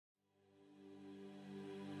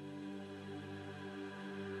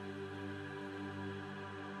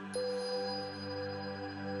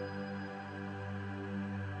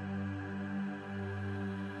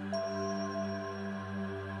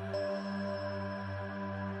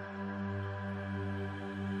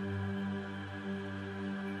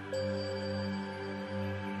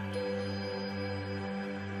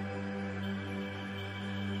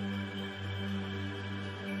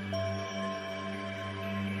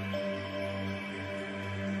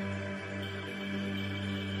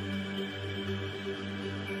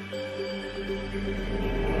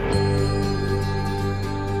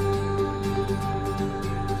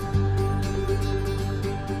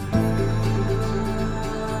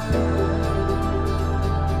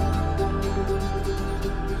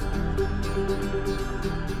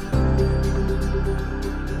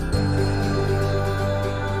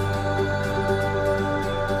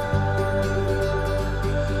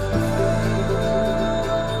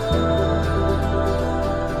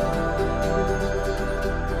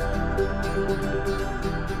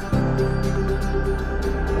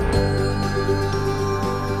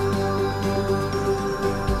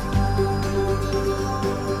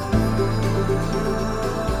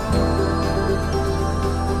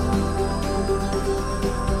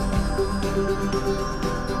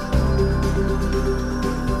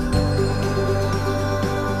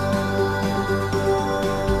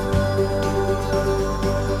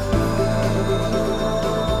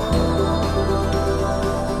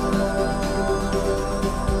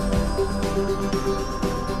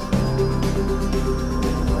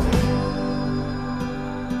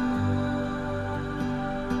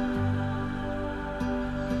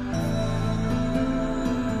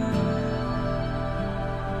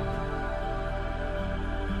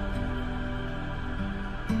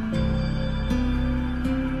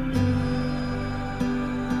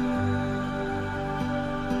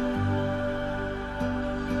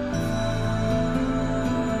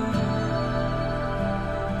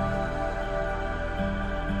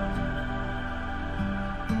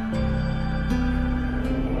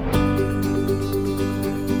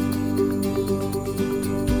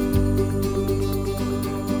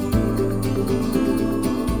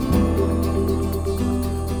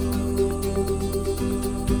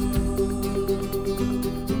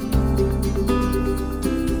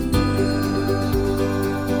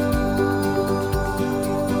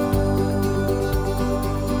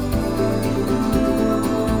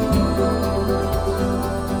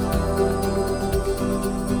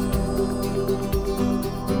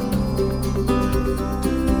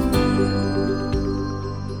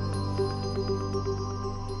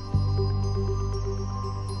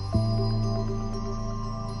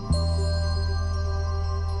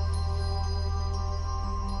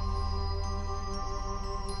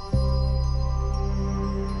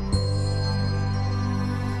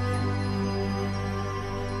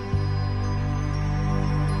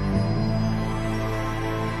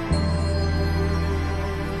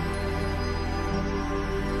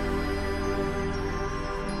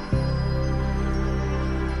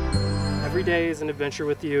Every day is an adventure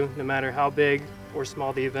with you, no matter how big or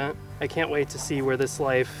small the event. I can't wait to see where this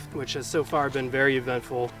life, which has so far been very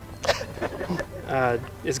eventful,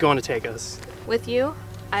 is going to take us. With you,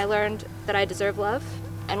 I learned that I deserve love,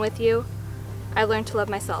 and with you, I learned to love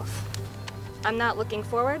myself. I'm not looking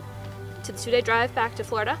forward to the 2-day drive back to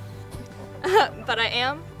Florida, but I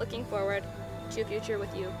am looking forward to a future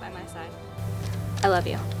with you by my side. I love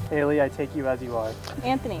you. Haley, I take you as you are.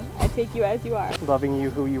 Anthony, I take you as you are. Loving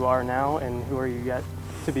you who you are now and who are you yet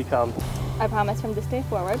to become. I promise from this day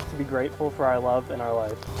forward To be grateful for our love and our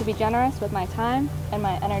life. to be generous with my time and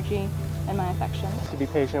my energy and my affection. To be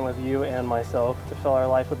patient with you and myself. To fill our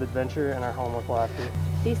life with adventure and our home with laughter.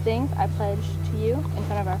 These things I pledge to you in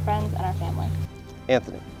front of our friends and our family.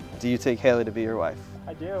 Anthony, do you take Haley to be your wife?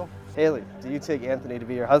 I do. Haley, do you take Anthony to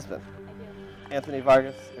be your husband? Anthony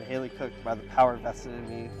Vargas and Haley Cook, by the power vested in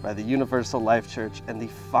me by the Universal Life Church and the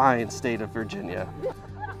fine state of Virginia,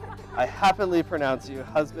 I happily pronounce you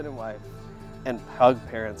husband and wife and hug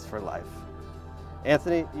parents for life.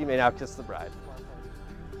 Anthony, you may now kiss the bride.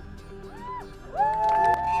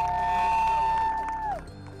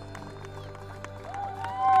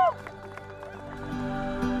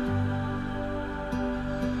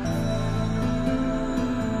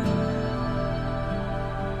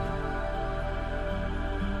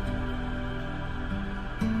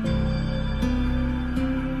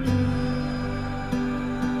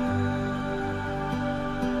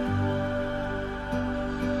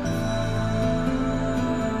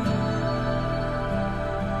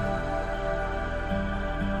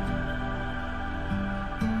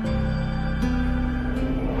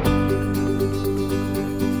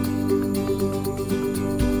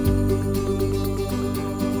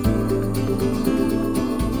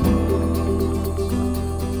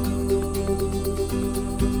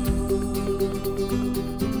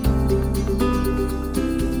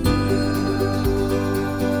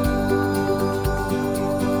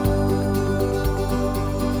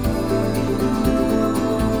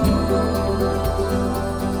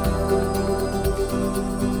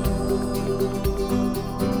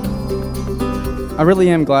 I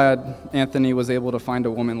really am glad Anthony was able to find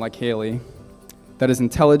a woman like Haley that is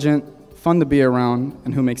intelligent, fun to be around,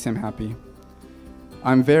 and who makes him happy.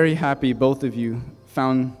 I'm very happy both of you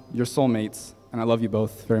found your soulmates, and I love you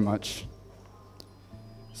both very much.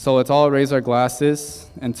 So let's all raise our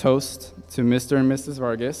glasses and toast to Mr. and Mrs.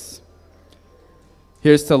 Vargas.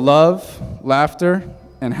 Here's to love, laughter,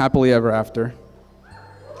 and happily ever after.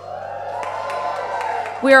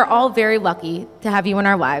 We are all very lucky to have you in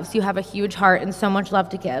our lives. You have a huge heart and so much love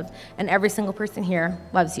to give, and every single person here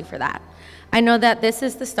loves you for that. I know that this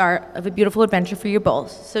is the start of a beautiful adventure for you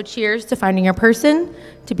both, so cheers to finding your person,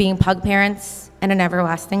 to being pug parents, and an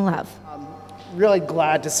everlasting love. I'm really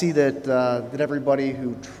glad to see that, that everybody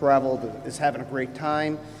who traveled is having a great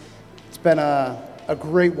time. It's been a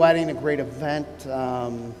great wedding, a great event.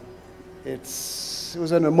 It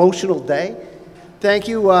was an emotional day. Thank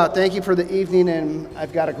you for the evening, and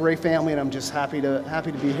I've got a great family, and I'm just happy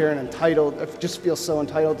to be here and entitled. I just feel so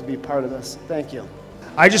entitled to be part of this. Thank you.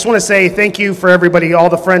 I just want to say thank you for everybody, all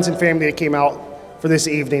the friends and family that came out for this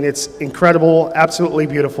evening. It's incredible, absolutely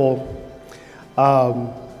beautiful.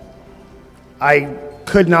 I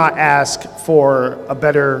could not ask for a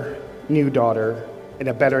better new daughter and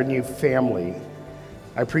a better new family.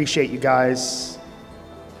 I appreciate you guys.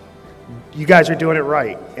 You guys are doing it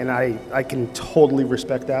right, and I can totally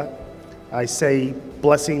respect that. I say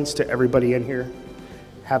blessings to everybody in here.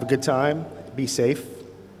 Have a good time, be safe,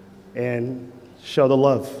 and show the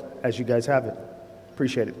love as you guys have it.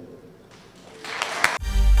 Appreciate it.